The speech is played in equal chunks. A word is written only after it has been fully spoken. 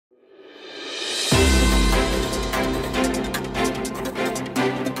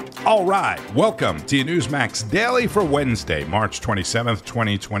All right, welcome to your Newsmax Daily for Wednesday, March 27th,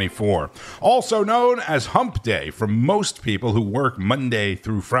 2024. Also known as Hump Day for most people who work Monday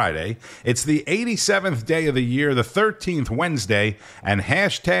through Friday. It's the 87th day of the year, the 13th Wednesday, and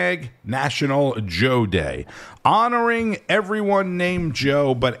hashtag National Joe Day. Honoring everyone named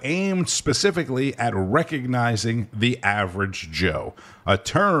Joe, but aimed specifically at recognizing the average Joe, a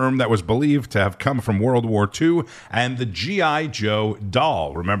term that was believed to have come from World War II and the G.I. Joe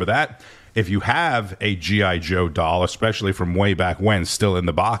doll. Remember that? If you have a G.I. Joe doll, especially from way back when, still in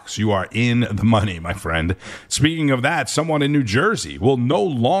the box, you are in the money, my friend. Speaking of that, someone in New Jersey will no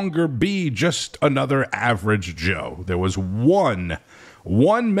longer be just another average Joe. There was one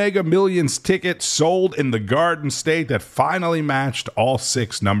Mega Millions ticket sold in the Garden State that finally matched all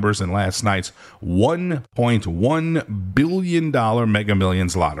six numbers in last night's $1.1 billion Mega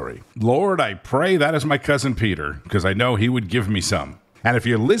Millions lottery. Lord, I pray that is my cousin Peter, because I know he would give me some. And if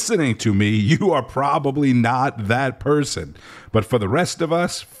you're listening to me, you are probably not that person. But for the rest of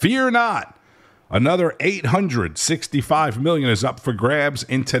us, fear not. Another $865 million is up for grabs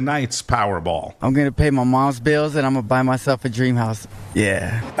in tonight's Powerball. I'm going to pay my mom's bills and I'm going to buy myself a dream house.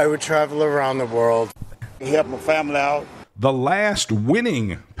 Yeah. I would travel around the world, help my family out. The last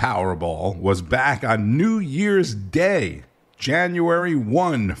winning Powerball was back on New Year's Day, January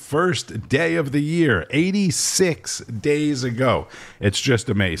 1, first day of the year, 86 days ago. It's just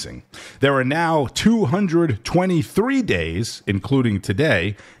amazing. There are now 223 days, including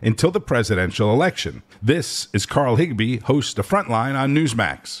today, until the presidential election. This is Carl Higbie, host of Frontline on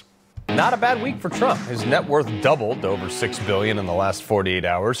Newsmax. Not a bad week for Trump. His net worth doubled to over $6 billion in the last 48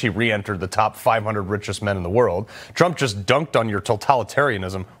 hours. He re-entered the top 500 richest men in the world. Trump just dunked on your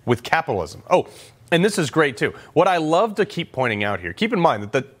totalitarianism with capitalism. Oh, and this is great, too. What I love to keep pointing out here, keep in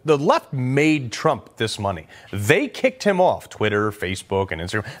mind that the left made Trump this money. They kicked him off Twitter, Facebook, and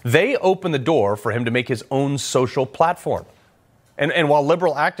Instagram. They opened the door for him to make his own social platform. And while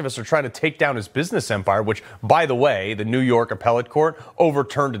liberal activists are trying to take down his business empire, which, by the way, the New York appellate court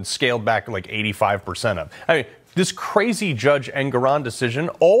overturned and scaled back like 85% of. I mean, this crazy Judge Engoron decision,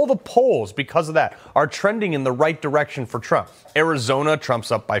 all the polls because of that are trending in the right direction for Trump. Arizona,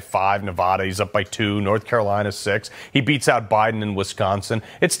 Trump's up by 5. Nevada, he's up by 2. North Carolina, 6. He beats out Biden in Wisconsin.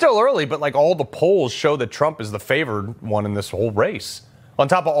 It's still early, but like all the polls show that Trump is the favored one in this whole race. On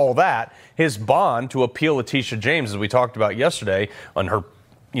top of all that, his bond to appeal Letitia James, as we talked about yesterday, on her,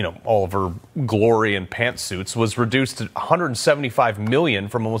 all of her glory and pantsuits, was reduced to $175 million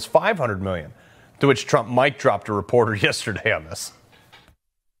from almost $500 million. To which Trump mic dropped a reporter yesterday on this.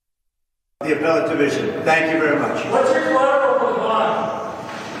 The appellate division, thank you very much. What's your collateral for the bond?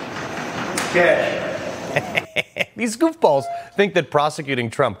 Cash. These goofballs think that prosecuting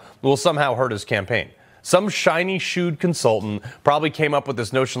Trump will somehow hurt his campaign. Some shiny-shoed consultant probably came up with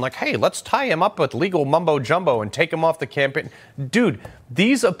this notion like, hey, let's tie him up with legal mumbo-jumbo and take him off the campaign. Dude,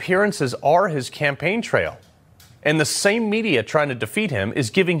 these appearances are his campaign trail. And the same media trying to defeat him is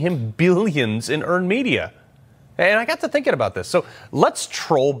giving him billions in earned media. And I got to thinking about this. So let's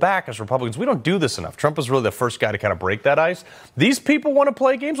troll back as Republicans. We don't do this enough. Trump was really the first guy to kind of break that ice. These people want to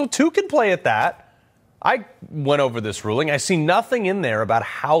play games. Well, two can play at that. I went over this ruling. I see nothing in there about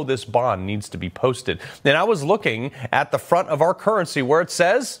how this bond needs to be posted. And I was looking at the front of our currency where it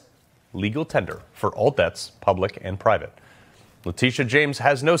says legal tender for all debts, public and private. Letitia James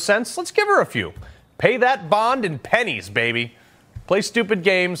has no sense. Let's give her a few. Pay that bond in pennies, baby. Play stupid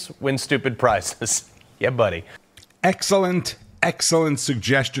games, win stupid prizes. Yeah, buddy. Excellent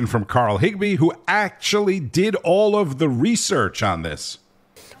suggestion from Carl Higbie, who actually did all of the research on this.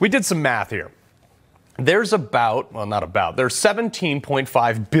 We did some math here. There's there's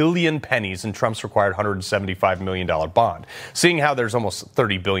 17.5 billion pennies in Trump's required $175 million bond. Seeing how there's almost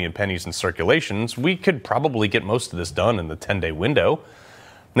 30 billion pennies in circulations, we could probably get most of this done in the 10-day window.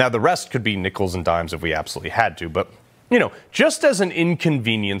 Now, the rest could be nickels and dimes if we absolutely had to, but just as an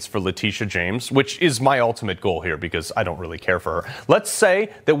inconvenience for Letitia James, which is my ultimate goal here because I don't really care for her, let's say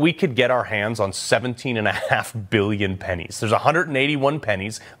that we could get our hands on 17.5 billion pennies. There's 181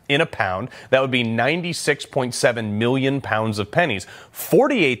 pennies in a pound. That would be 96.7 million pounds of pennies,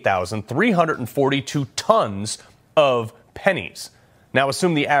 48,342 tons of pennies. Now,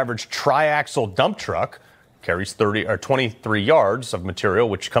 assume the average triaxle dump truck carries 23 yards of material,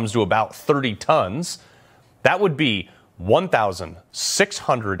 which comes to about 30 tons. That would be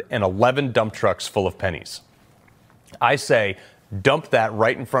 1,611 dump trucks full of pennies. I say dump that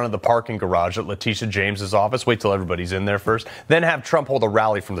right in front of the parking garage at Letitia James's office. Wait till everybody's in there first. Then have Trump hold a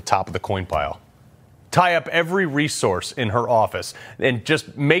rally from the top of the coin pile. Tie up every resource in her office and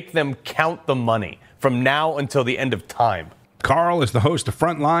just make them count the money from now until the end of time. Carl is the host of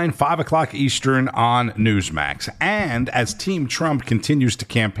Frontline, 5 o'clock Eastern on Newsmax. And as Team Trump continues to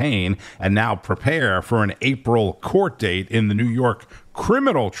campaign and now prepare for an April court date in the New York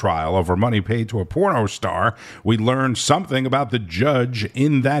criminal trial over money paid to a porno star, we learned something about the judge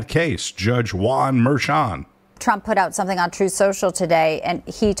in that case, Judge Juan Merchan. Trump put out something on Truth Social today, and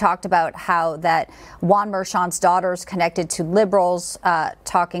he talked about how that Juan Merchan's daughter is connected to liberals,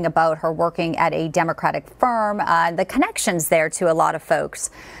 talking about her working at a Democratic firm, the connections there to a lot of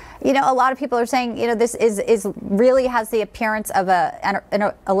folks. You know, a lot of people are saying, you know, this is really has the appearance of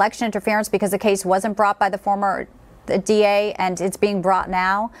an election interference because the case wasn't brought by the former DA and it's being brought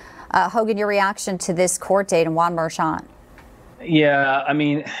now. Hogan, your reaction to this court date and Juan Merchan? Yeah, I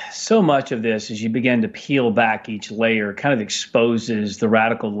mean, so much of this, as you begin to peel back each layer, kind of exposes the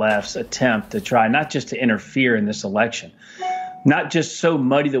radical left's attempt to try not just to interfere in this election, not just so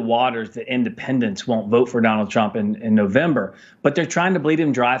muddy the waters that independents won't vote for Donald Trump in November, but they're trying to bleed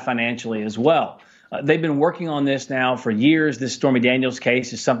him dry financially as well. They've been working on this now for years. This Stormy Daniels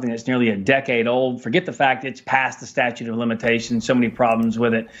case is something that's nearly a decade old. Forget the fact it's past the statute of limitations. So many problems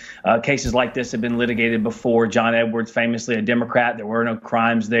with it. Cases like this have been litigated before. John Edwards, famously a Democrat. There were no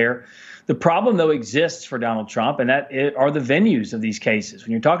crimes there. The problem, though, exists for Donald Trump, and that are the venues of these cases.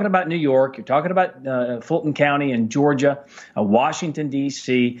 When you're talking about New York, you're talking about Fulton County in Georgia, Washington,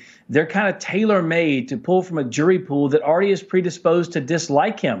 D.C., they're kind of tailor-made to pull from a jury pool that already is predisposed to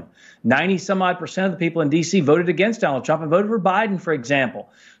dislike him. 90-some-odd% of the people in D.C. voted against Donald Trump and voted for Biden, for example.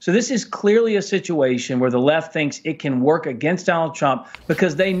 So this is clearly a situation where the left thinks it can work against Donald Trump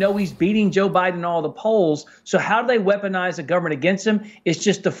because they know he's beating Joe Biden in all the polls. So how do they weaponize the government against him? It's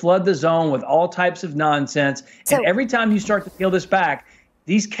just to flood the zone with all types of nonsense. And every time you start to peel this back,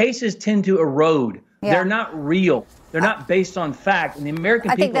 these cases tend to erode. Yeah. They're not real. They're not based on fact. And the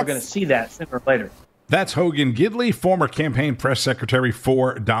American people are going to see that sooner or later. That's Hogan Gidley, former campaign press secretary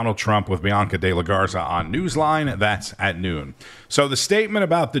for Donald Trump, with Bianca De La Garza on Newsline. That's at noon. So the statement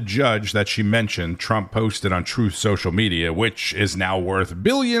about the judge that she mentioned, Trump posted on Truth social media, which is now worth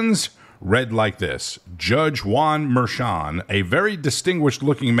billions, read like this: Judge Juan Merchan, a very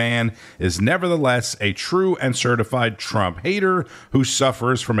distinguished-looking man, is nevertheless a true and certified Trump hater who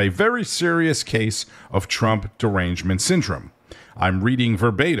suffers from a very serious case of Trump derangement syndrome. I'm reading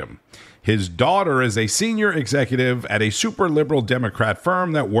verbatim. His daughter is a senior executive at a super liberal Democrat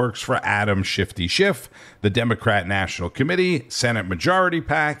firm that works for Adam Shifty Schiff, the Democrat National Committee, Senate Majority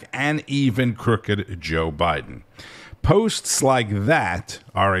PAC, and even crooked Joe Biden. Posts like that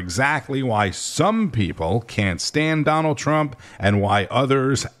are exactly why some people can't stand Donald Trump and why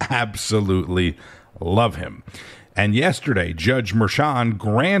others absolutely love him. And yesterday, Judge Merchan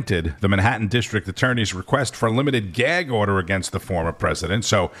granted the Manhattan District Attorney's request for a limited gag order against the former president,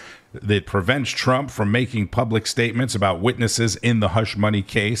 so that prevents Trump from making public statements about witnesses in the hush money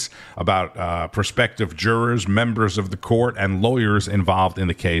case, about prospective jurors, members of the court, and lawyers involved in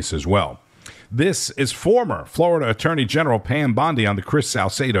the case as well. This is former Florida Attorney General Pam Bondi on the Chris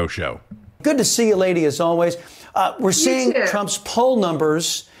Salcedo Show. Good to see you, lady, as always. We're seeing Trump's poll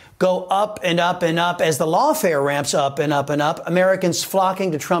numbers go up and up and up as the lawfare ramps up and up and up. Americans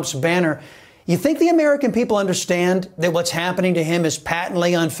flocking to Trump's banner. You think the American people understand that what's happening to him is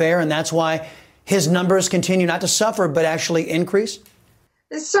patently unfair, and that's why his numbers continue not to suffer but actually increase?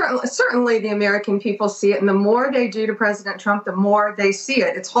 Certainly the American people see it, and the more they do to President Trump, the more they see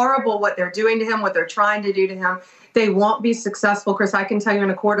it. It's horrible what they're doing to him, what they're trying to do to him. They won't be successful. Chris, I can tell you in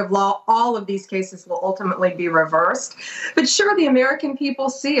a court of law, all of these cases will ultimately be reversed. But sure, the American people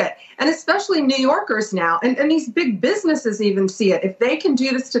see it, and especially New Yorkers now, and these big businesses even see it. If they can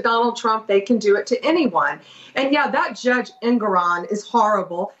do this to Donald Trump, they can do it to anyone. And yeah, that Judge Engoron is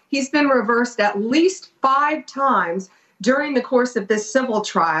horrible. He's been reversed at least 5 times during the course of this civil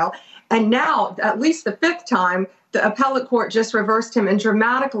trial. And now, at least the 5th time, the appellate court just reversed him and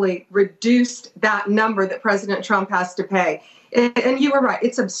dramatically reduced that number that President Trump has to pay. And you were right.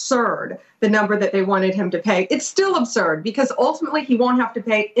 It's absurd, the number that they wanted him to pay. It's still absurd because ultimately he won't have to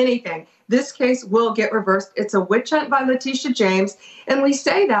pay anything. This case will get reversed. It's a witch hunt by Letitia James. And we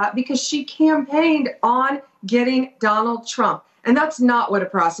say that because she campaigned on getting Donald Trump. And that's not what a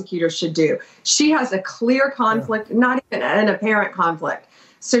prosecutor should do. She has a clear conflict, not even an apparent conflict.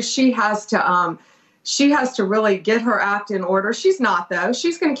 So she has to really get her act in order. She's not, though.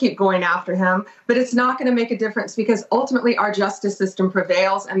 She's going to keep going after him, but it's not going to make a difference because ultimately our justice system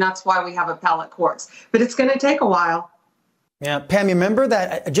prevails, and that's why we have appellate courts. But it's going to take a while. Yeah, Pam, you remember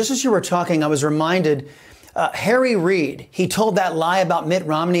that just as you were talking, I was reminded Harry Reid, he told that lie about Mitt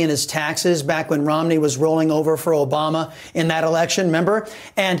Romney and his taxes back when Romney was rolling over for Obama in that election, remember?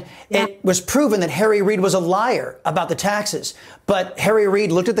 And it was proven that Harry Reid was a liar about the taxes. But Harry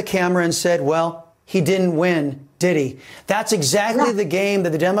Reid looked at the camera and said, well, he didn't win, did he? That's exactly the game that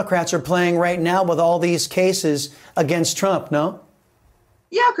the Democrats are playing right now with all these cases against Trump, no?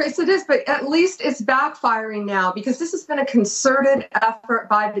 Yeah, Chris, it is, but at least it's backfiring now because this has been a concerted effort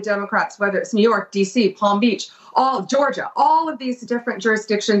by the Democrats, whether it's New York, D.C., Palm Beach, Georgia, all of these different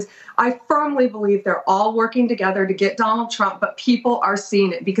jurisdictions. I firmly believe they're all working together to get Donald Trump, but people are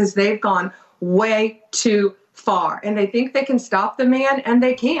seeing it because they've gone way too far, and they think they can stop the man, and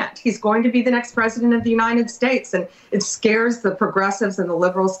they can't. He's going to be the next president of the United States, and it scares the progressives and the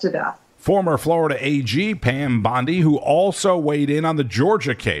liberals to death. Former Florida AG Pam Bondi, who also weighed in on the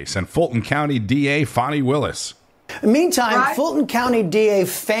Georgia case, and Fulton County DA Fani Willis. Meantime, Fulton County DA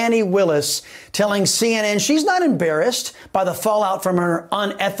Fani Willis telling CNN she's not embarrassed by the fallout from her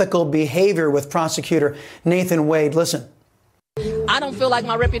unethical behavior with prosecutor Nathan Wade. Listen. I don't feel like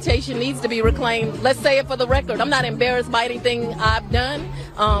my reputation needs to be reclaimed. Let's say it for the record. I'm not embarrassed by anything I've done.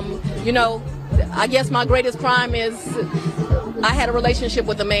 I guess my greatest crime is I had a relationship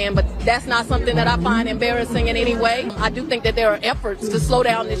with a man, but that's not something that I find embarrassing in any way. I do think that there are efforts to slow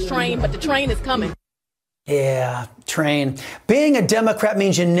down this train, but the train is coming. Yeah, train. Being a Democrat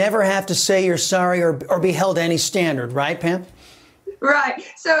means you never have to say you're sorry or be held to any standard, right, Pam? Right.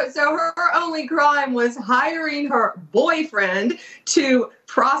 So her only crime was hiring her boyfriend to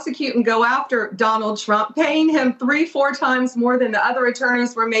prosecute and go after Donald Trump, paying him 3-4 times more than the other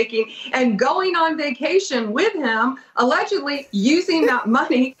attorneys were making, and going on vacation with him, allegedly using that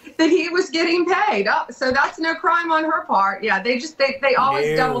money that he was getting paid. So that's no crime on her part. Yeah, they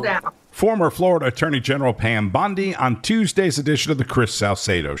always double down. Former Florida Attorney General Pam Bondi on Tuesday's edition of the Chris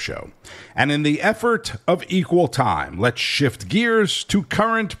Salcedo Show. And in the effort of equal time, let's shift gears to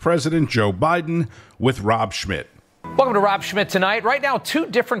current President Joe Biden with Rob Schmitt. Welcome to Rob Schmitt Tonight. Right now, 2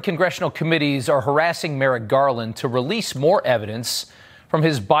 different congressional committees are harassing Merrick Garland to release more evidence from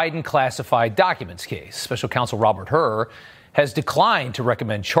his Biden classified documents case. Special counsel Robert Hur has declined to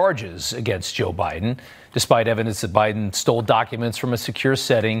recommend charges against Joe Biden, despite evidence that Biden stole documents from a secure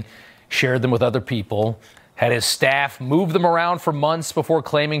setting, shared them with other people, had his staff move them around for months before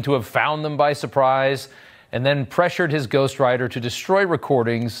claiming to have found them by surprise, and then pressured his ghostwriter to destroy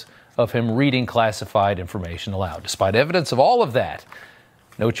recordings of him reading classified information aloud. Despite evidence of all of that,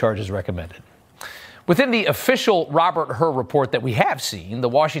 no charges recommended. Within the official Robert Hur report that we have seen, the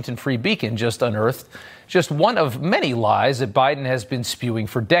Washington Free Beacon just unearthed just one of many lies that Biden has been spewing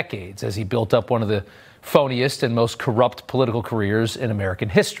for decades as he built up one of the phoniest and most corrupt political careers in American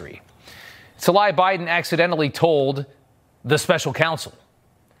history. It's a lie Biden accidentally told the special counsel,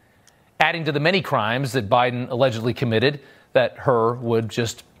 adding to the many crimes that Biden allegedly committed that Hur would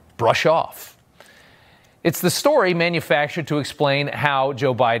just brush off. It's the story manufactured to explain how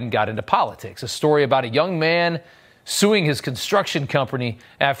Joe Biden got into politics, a story about a young man suing his construction company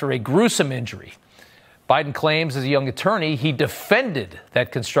after a gruesome injury. Biden claims as a young attorney he defended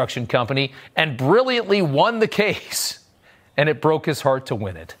that construction company and brilliantly won the case, and it broke his heart to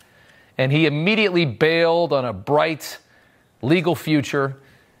win it. And he immediately bailed on a bright legal future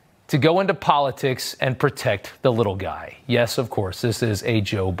to go into politics and protect the little guy. Yes, of course, this is a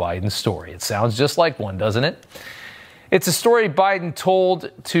Joe Biden story. It sounds just like one, doesn't it? It's a story Biden told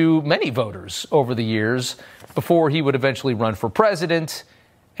to many voters over the years before he would eventually run for president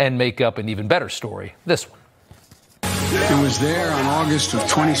and make up an even better story, this one. It was there on August of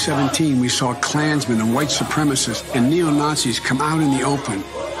 2017 we saw Klansmen and white supremacists and neo-Nazis come out in the open,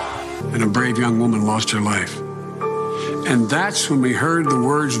 and a brave young woman lost her life. And that's when we heard the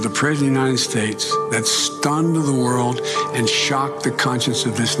words of the President of the United States that stunned the world and shocked the conscience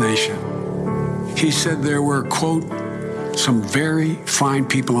of this nation. He said there were, quote, some very fine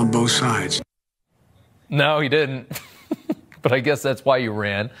people on both sides. No, he didn't. But I guess that's why you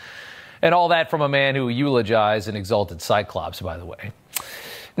ran. And all that from a man who eulogized an exalted Cyclops, by the way.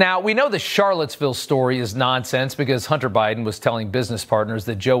 Now, we know the Charlottesville story is nonsense because Hunter Biden was telling business partners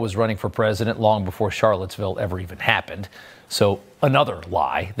that Joe was running for president long before Charlottesville ever even happened. So another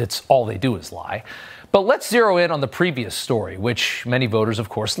lie. That's all they do is lie. But let's zero in on the previous story, which many voters, of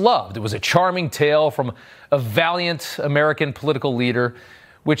course, loved. It was a charming tale from a valiant American political leader,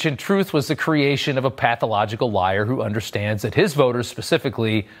 which in truth was the creation of a pathological liar who understands that his voters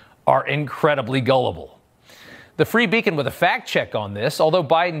specifically are incredibly gullible. The Free Beacon with a fact check on this, although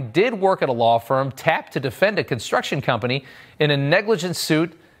Biden did work at a law firm tapped to defend a construction company in a negligence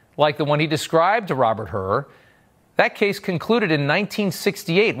suit like the one he described to Robert Hur, that case concluded in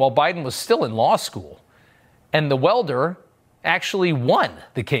 1968 while Biden was still in law school. And the welder actually won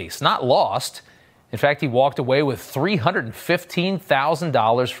the case, not lost. In fact, he walked away with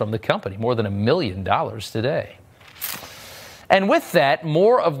 $315,000 from the company, more than $1 million today. And with that,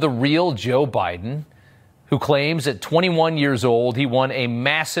 more of the real Joe Biden, who claims at 21 years old he won a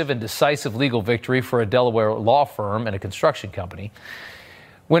massive and decisive legal victory for a Delaware law firm and a construction company,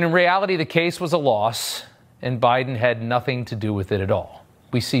 when in reality the case was a loss and Biden had nothing to do with it at all.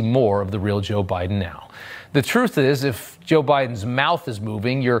 We see more of the real Joe Biden now. The truth is, if Joe Biden's mouth is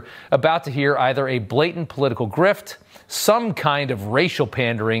moving, you're about to hear either a blatant political grift, some kind of racial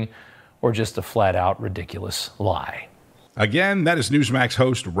pandering, or just a flat-out ridiculous lie. Again, that is Newsmax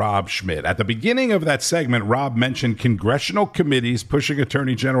host Rob Schmitt. At the beginning of that segment, Rob mentioned congressional committees pushing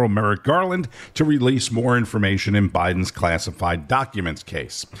Attorney General Merrick Garland to release more information in Biden's classified documents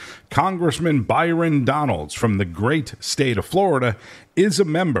case. Congressman Byron Donalds from the great state of Florida is a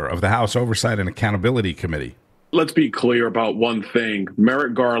member of the House Oversight and Accountability Committee. Let's be clear about one thing.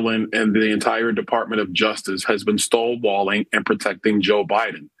 Merrick Garland and the entire Department of Justice has been stonewalling and protecting Joe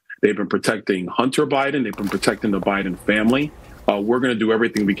Biden. They've been protecting Hunter Biden. They've been protecting the Biden family. We're going to do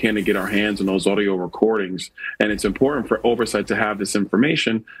everything we can to get our hands on those audio recordings. And it's important for oversight to have this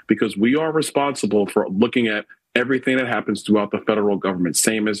information because we are responsible for looking at everything that happens throughout the federal government,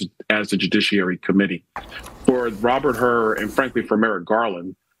 same as the Judiciary Committee. For Robert Hur and frankly for Merrick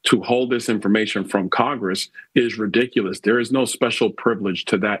Garland, to hold this information from Congress is ridiculous. There is no special privilege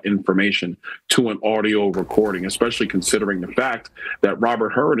to that information, to an audio recording, especially considering the fact that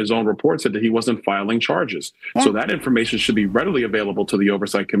Robert Hur in his own report said that he wasn't filing charges. Yeah. So that information should be readily available to the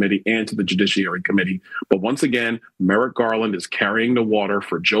Oversight Committee and to the Judiciary Committee. But once again, Merrick Garland is carrying the water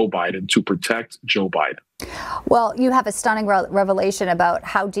for Joe Biden to protect Joe Biden. Well, you have a stunning revelation about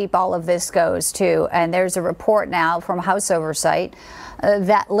how deep all of this goes to, and there's a report now from House Oversight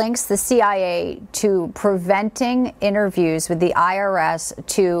that links the CIA to preventing interviews with the IRS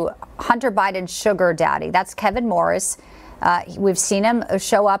to Hunter Biden's sugar daddy. That's Kevin Morris. We've seen him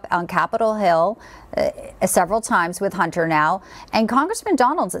show up on Capitol Hill several times with Hunter now. And Congressman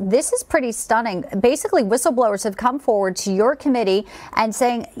Donalds, this is pretty stunning. Basically, whistleblowers have come forward to your committee and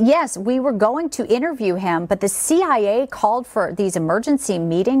saying, yes, we were going to interview him, but the CIA called for these emergency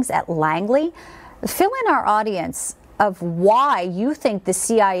meetings at Langley. Fill in our audience of why you think the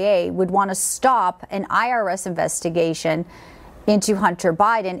CIA would want to stop an IRS investigation into Hunter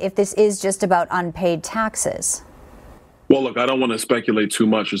Biden if this is just about unpaid taxes. Well, look, I don't want to speculate too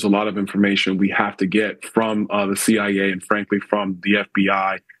much. There's a lot of information we have to get from the CIA and, frankly, from the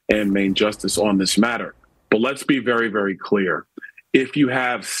FBI and Main Justice on this matter. But let's be very, very clear. If you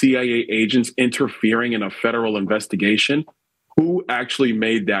have CIA agents interfering in a federal investigation, who actually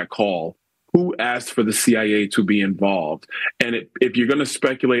made that call? Who asked for the CIA to be involved? And if you're going to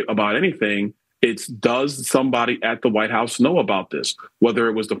speculate about anything, it's does somebody at the White House know about this? Whether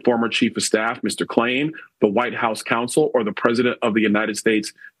it was the former chief of staff, Mr. Klain, the White House counsel, or the president of the United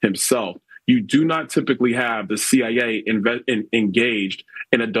States himself. You do not typically have the CIA engaged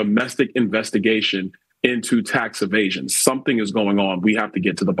in a domestic investigation into tax evasion. Something is going on. We have to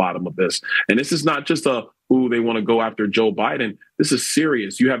get to the bottom of this. And this is not just they want to go after Joe Biden. This is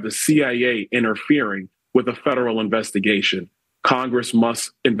serious. You have the CIA interfering with a federal investigation. Congress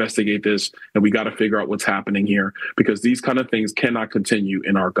must investigate this, and we got to figure out what's happening here because these kind of things cannot continue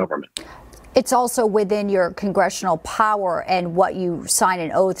in our government. It's also within your congressional power and what you sign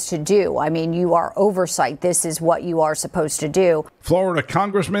an oath to do. I mean, you are oversight. This is what you are supposed to do. Florida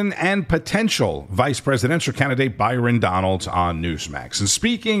Congressman and potential vice presidential candidate Byron Donalds on Newsmax. And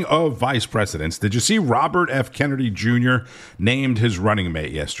speaking of vice presidents, did you see Robert F. Kennedy Jr. named his running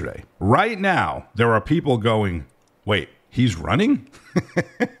mate yesterday? Right now, there are people going, wait, he's running?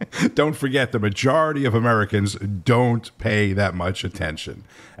 Don't forget, the majority of Americans don't pay that much attention.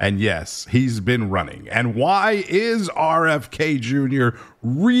 And yes, he's been running. And why is RFK Jr.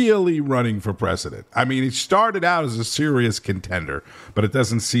 really running for president? I mean, he started out as a serious contender, but it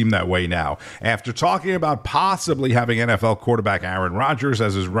doesn't seem that way now. After talking about possibly having NFL quarterback Aaron Rodgers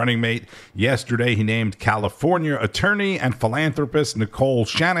as his running mate, yesterday he named California attorney and philanthropist Nicole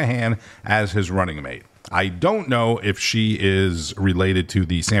Shanahan as his running mate. I don't know if she is related to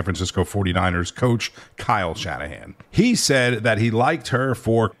the San Francisco 49ers coach, Kyle Shanahan. He said that he liked her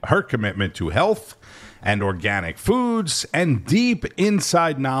for her commitment to health and organic foods and deep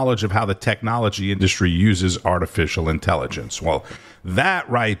inside knowledge of how the technology industry uses artificial intelligence. Well, that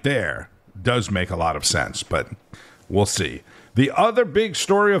right there does make a lot of sense, but we'll see. The other big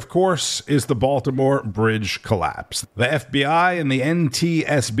story, of course, is the Baltimore bridge collapse. The FBI and the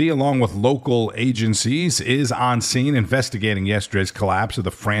NTSB, along with local agencies, is on scene investigating yesterday's collapse of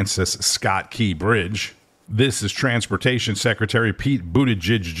the Francis Scott Key Bridge. This is Transportation Secretary Pete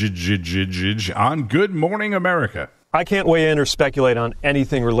Buttigieg on Good Morning America. I can't weigh in or speculate on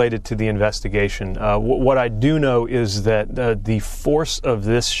anything related to the investigation. What I do know is that the force of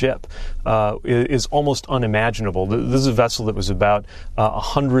this ship is almost unimaginable. This is a vessel that was about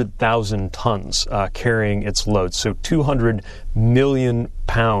 100,000 tons carrying its load. So 200 million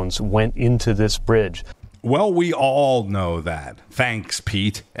pounds went into this bridge. Well, we all know that. Thanks,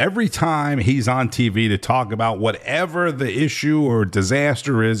 Pete. Every time he's on TV to talk about whatever the issue or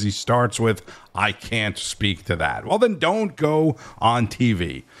disaster is, he starts with, I can't speak to that. Well, then don't go on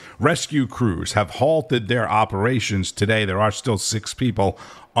TV. Rescue crews have halted their operations today. There are still 6 people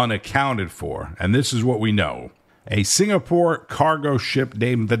unaccounted for, and this is what we know. A Singapore cargo ship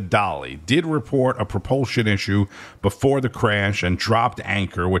named the Dolly did report a propulsion issue before the crash and dropped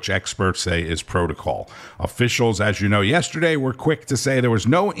anchor, which experts say is protocol. Officials, as you know, yesterday were quick to say there was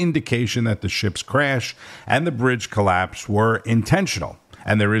no indication that the ship's crash and the bridge collapse were intentional,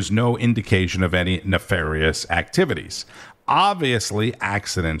 and there is no indication of any nefarious activities. Obviously,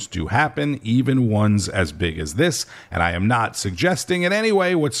 accidents do happen, even ones as big as this, and I am not suggesting in any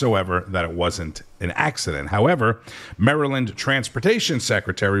way whatsoever that it wasn't an accident. However, Maryland Transportation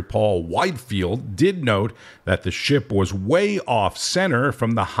Secretary Paul Whitefield did note that the ship was way off center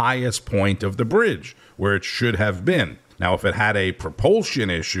from the highest point of the bridge, where it should have been. Now, if it had a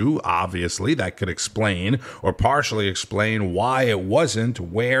propulsion issue, obviously that could explain or partially explain why it wasn't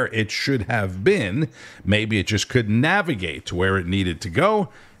where it should have been. Maybe it just couldn't navigate to where it needed to go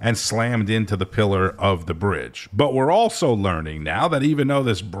and slammed into the pillar of the bridge. But we're also learning now that even though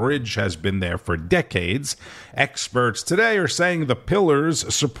this bridge has been there for decades, experts today are saying the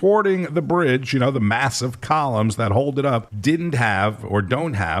pillars supporting the bridge, the massive columns that hold it up, didn't have or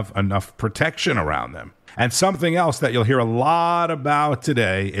don't have enough protection around them. And something else that you'll hear a lot about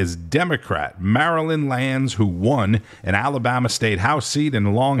today is Democrat Marilyn Lands, who won an Alabama state House seat in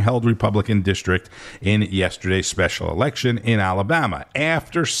a long-held Republican district in yesterday's special election in Alabama,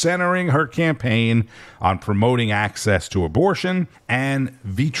 after centering her campaign on promoting access to abortion and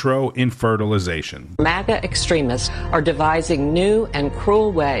vitro infertilization. MAGA extremists are devising new and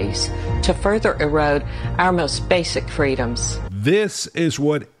cruel ways to further erode our most basic freedoms. This is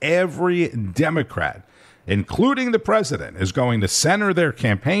what every Democrat, including the president, is going to center their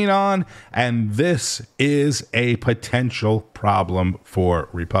campaign on, and this is a potential problem for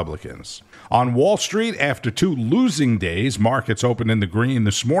Republicans. On Wall Street, after 2 losing days, markets opened in the green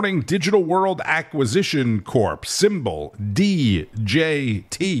this morning. Digital World Acquisition Corp, symbol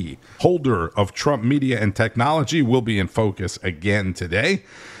DJT, holder of Trump Media and Technology, will be in focus again today.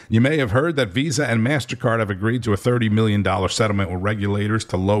 You may have heard that Visa and MasterCard have agreed to a $30 million settlement with regulators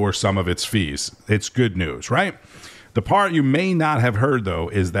to lower some of its fees. It's good news, right? The part you may not have heard, though,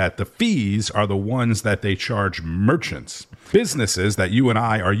 is that the fees are the ones that they charge merchants, businesses that you and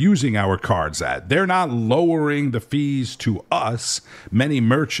I are using our cards at. They're not lowering the fees to us. Many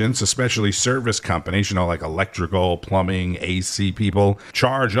merchants, especially service companies, like electrical, plumbing, AC people,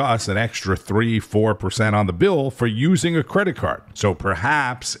 charge us an extra 3-4% on the bill for using a credit card. So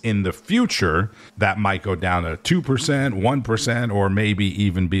perhaps in the future, that might go down to 2%, 1%, or maybe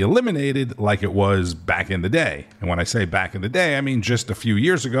even be eliminated like it was back in the day. And when I say back in the day, I mean just a few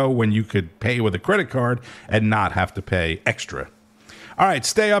years ago when you could pay with a credit card and not have to pay extra. All right,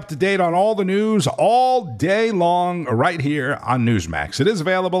 stay up to date on all the news all day long right here on Newsmax. It is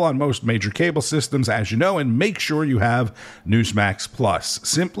available on most major cable systems, as you know, and make sure you have Newsmax Plus.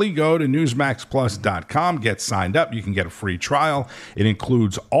 Simply go to newsmaxplus.com, get signed up. You can get a free trial. It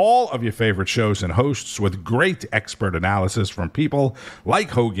includes all of your favorite shows and hosts with great expert analysis from people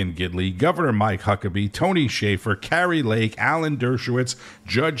like Hogan Gidley, Governor Mike Huckabee, Tony Schaefer, Carrie Lake, Alan Dershowitz,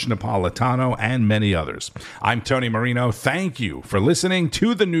 Judge Napolitano, and many others. I'm Tony Marino. Thank you for listening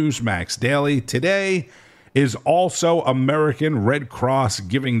to the Newsmax Daily. Today is also American Red Cross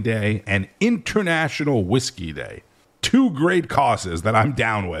Giving Day and International Whiskey Day. 2 great causes that I'm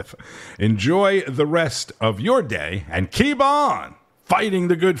down with. Enjoy the rest of your day and keep on fighting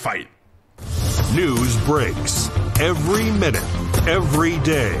the good fight. News breaks every minute, every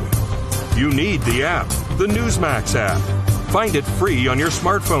day. You need the app, the Newsmax app. Find it free on your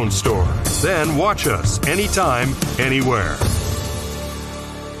smartphone store. Then watch us anytime, anywhere.